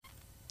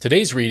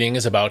Today's reading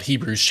is about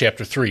Hebrews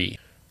chapter 3.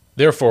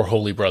 Therefore,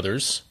 holy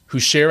brothers, who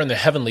share in the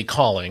heavenly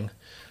calling,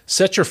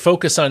 set your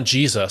focus on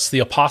Jesus, the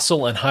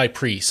apostle and high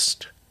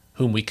priest,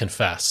 whom we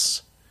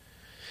confess.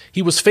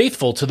 He was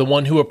faithful to the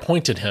one who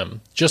appointed him,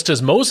 just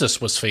as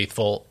Moses was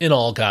faithful in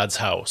all God's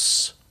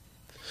house.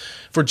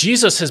 For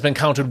Jesus has been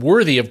counted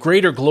worthy of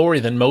greater glory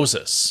than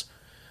Moses,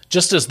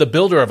 just as the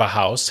builder of a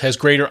house has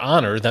greater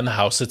honor than the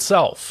house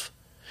itself.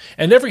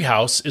 And every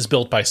house is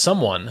built by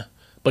someone,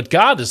 but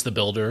God is the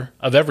builder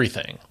of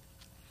everything.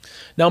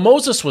 Now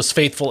Moses was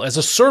faithful as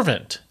a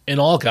servant in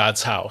all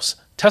God's house,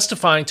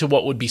 testifying to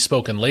what would be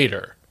spoken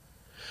later.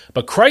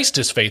 But Christ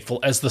is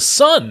faithful as the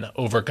Son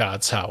over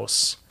God's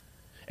house.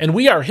 And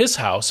we are his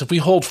house if we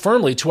hold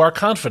firmly to our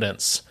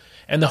confidence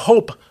and the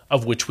hope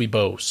of which we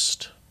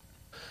boast.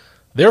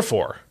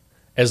 Therefore,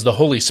 as the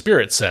Holy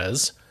Spirit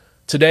says,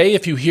 today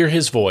if you hear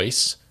his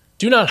voice,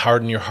 do not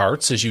harden your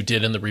hearts as you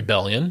did in the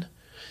rebellion,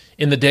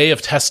 in the day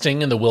of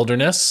testing in the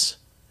wilderness,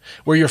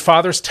 where your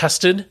fathers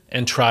tested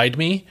and tried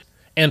me,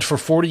 and for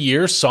 40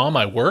 years saw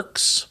my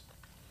works.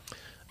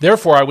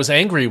 Therefore I was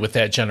angry with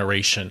that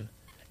generation,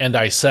 and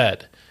I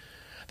said,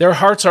 their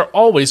hearts are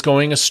always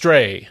going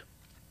astray,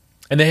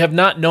 and they have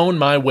not known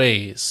my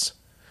ways.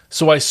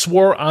 So I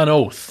swore on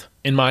oath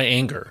in my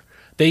anger,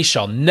 they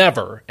shall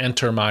never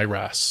enter my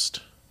rest.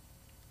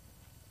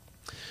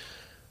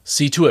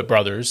 See to it,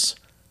 brothers,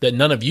 that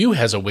none of you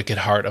has a wicked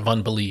heart of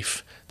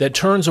unbelief that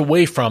turns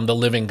away from the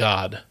living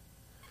God.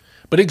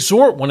 But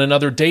exhort one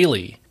another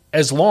daily,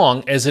 as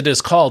long as it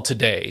is called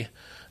today,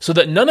 so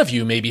that none of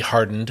you may be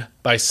hardened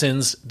by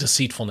sin's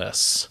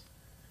deceitfulness.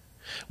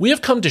 We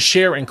have come to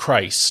share in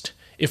Christ,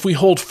 if we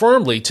hold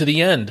firmly to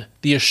the end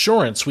the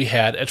assurance we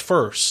had at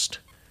first.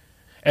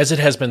 As it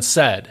has been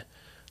said,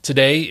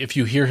 today if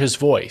you hear his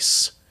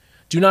voice,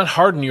 do not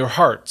harden your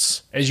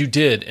hearts as you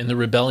did in the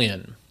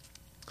rebellion.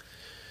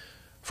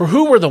 For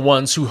who were the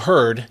ones who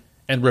heard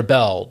and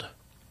rebelled?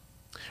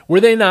 Were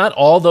they not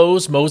all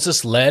those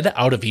Moses led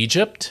out of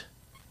Egypt?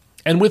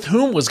 And with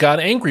whom was God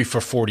angry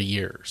for 40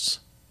 years?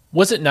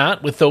 Was it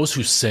not with those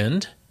who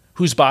sinned,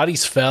 whose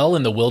bodies fell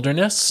in the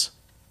wilderness?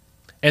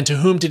 And to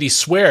whom did he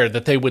swear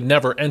that they would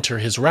never enter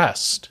his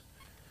rest?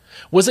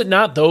 Was it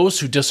not those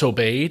who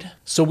disobeyed?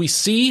 So we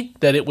see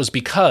that it was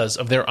because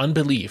of their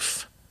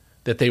unbelief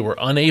that they were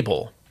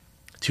unable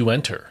to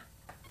enter.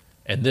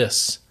 And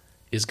this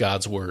is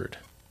God's word.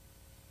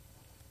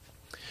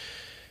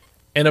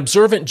 An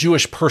observant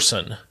Jewish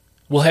person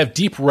will have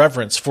deep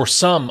reverence for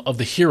some of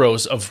the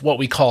heroes of what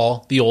we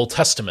call the Old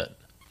Testament.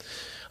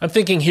 I'm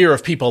thinking here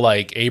of people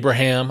like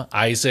Abraham,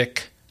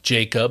 Isaac,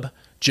 Jacob,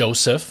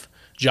 Joseph,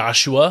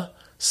 Joshua,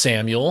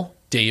 Samuel,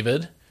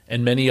 David,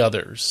 and many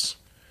others.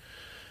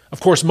 Of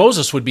course,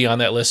 Moses would be on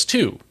that list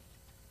too.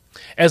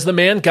 As the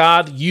man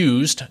God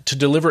used to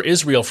deliver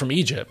Israel from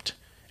Egypt,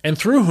 and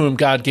through whom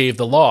God gave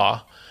the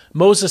law,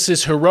 Moses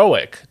is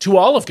heroic to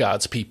all of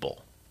God's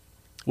people,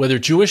 whether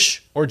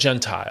Jewish or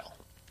Gentile.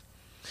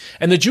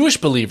 And the Jewish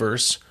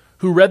believers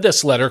who read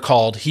this letter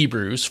called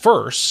Hebrews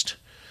first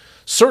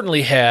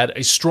certainly had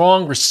a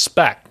strong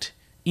respect,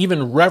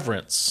 even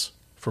reverence,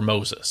 for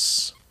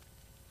Moses.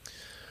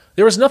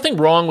 There is nothing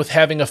wrong with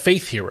having a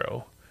faith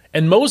hero,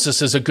 and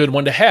Moses is a good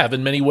one to have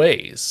in many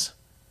ways.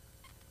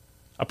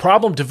 A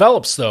problem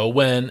develops, though,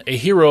 when a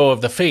hero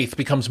of the faith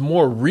becomes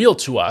more real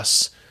to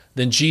us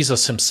than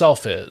Jesus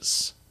himself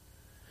is.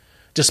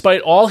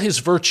 Despite all his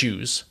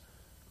virtues,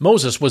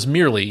 Moses was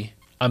merely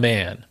a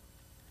man.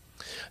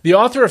 The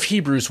author of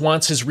Hebrews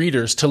wants his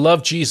readers to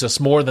love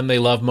Jesus more than they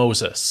love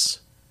Moses.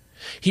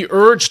 He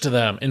urged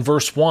them in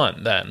verse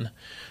 1, then,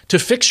 to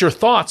fix your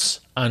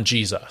thoughts on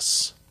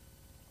Jesus.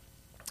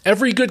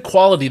 Every good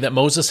quality that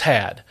Moses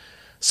had,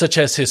 such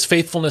as his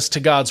faithfulness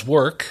to God's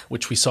work,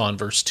 which we saw in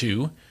verse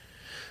 2,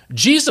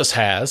 Jesus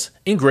has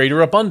in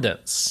greater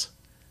abundance.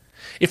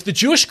 If the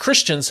Jewish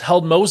Christians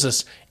held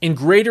Moses in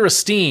greater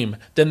esteem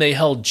than they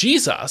held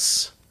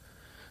Jesus,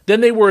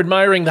 then they were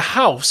admiring the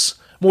house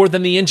more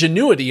than the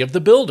ingenuity of the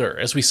builder,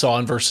 as we saw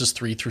in verses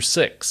 3 through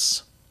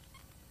 6.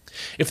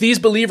 If these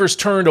believers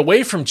turned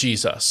away from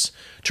Jesus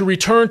to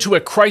return to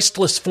a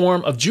Christless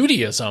form of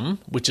Judaism,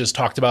 which is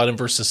talked about in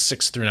verses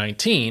 6 through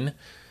 19,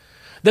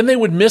 then they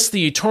would miss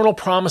the eternal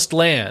promised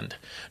land,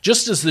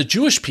 just as the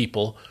Jewish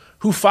people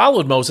who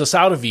followed Moses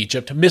out of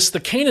Egypt missed the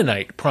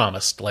Canaanite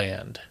promised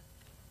land.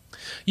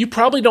 You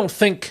probably don't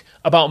think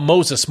about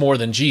Moses more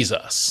than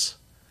Jesus.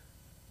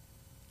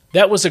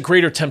 That was a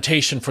greater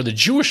temptation for the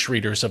Jewish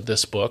readers of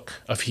this book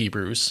of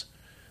Hebrews,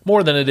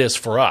 more than it is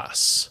for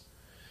us.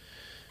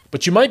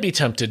 But you might be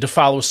tempted to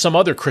follow some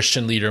other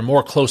Christian leader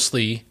more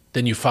closely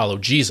than you follow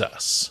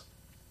Jesus.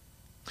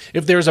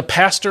 If there's a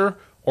pastor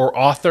or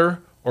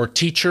author or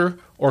teacher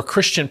or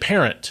Christian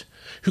parent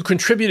who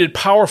contributed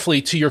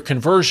powerfully to your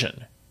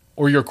conversion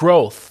or your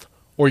growth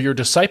or your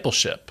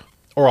discipleship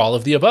or all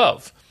of the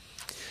above,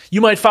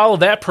 you might follow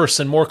that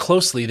person more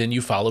closely than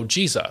you follow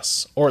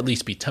Jesus, or at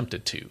least be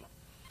tempted to.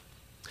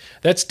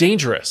 That's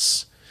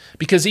dangerous,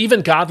 because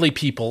even godly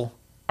people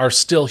are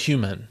still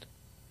human.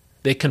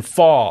 They can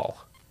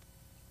fall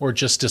or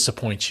just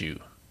disappoint you.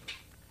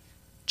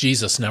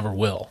 Jesus never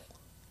will.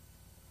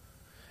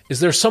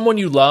 Is there someone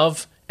you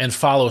love and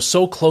follow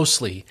so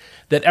closely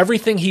that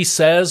everything he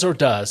says or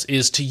does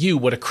is to you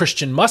what a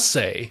Christian must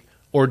say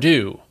or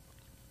do?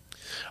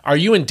 Are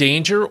you in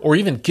danger or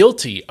even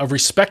guilty of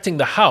respecting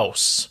the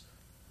house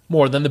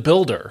more than the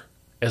builder,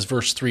 as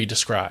verse 3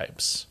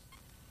 describes?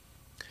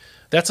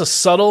 That's a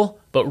subtle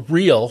but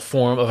real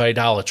form of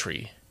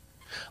idolatry.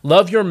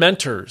 Love your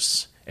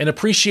mentors and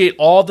appreciate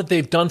all that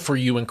they've done for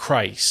you in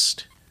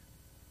Christ.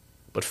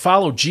 But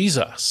follow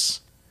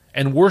Jesus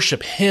and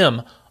worship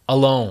him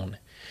alone.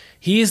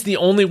 He is the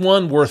only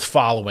one worth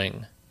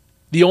following,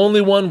 the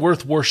only one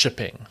worth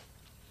worshiping.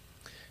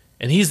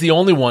 And he's the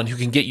only one who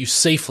can get you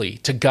safely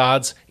to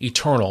God's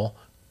eternal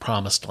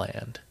promised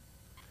land.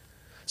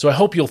 So I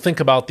hope you'll think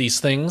about these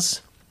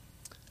things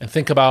and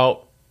think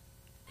about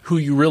who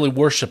you really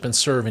worship and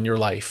serve in your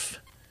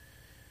life.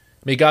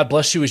 May God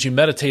bless you as you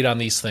meditate on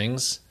these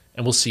things,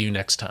 and we'll see you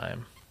next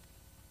time.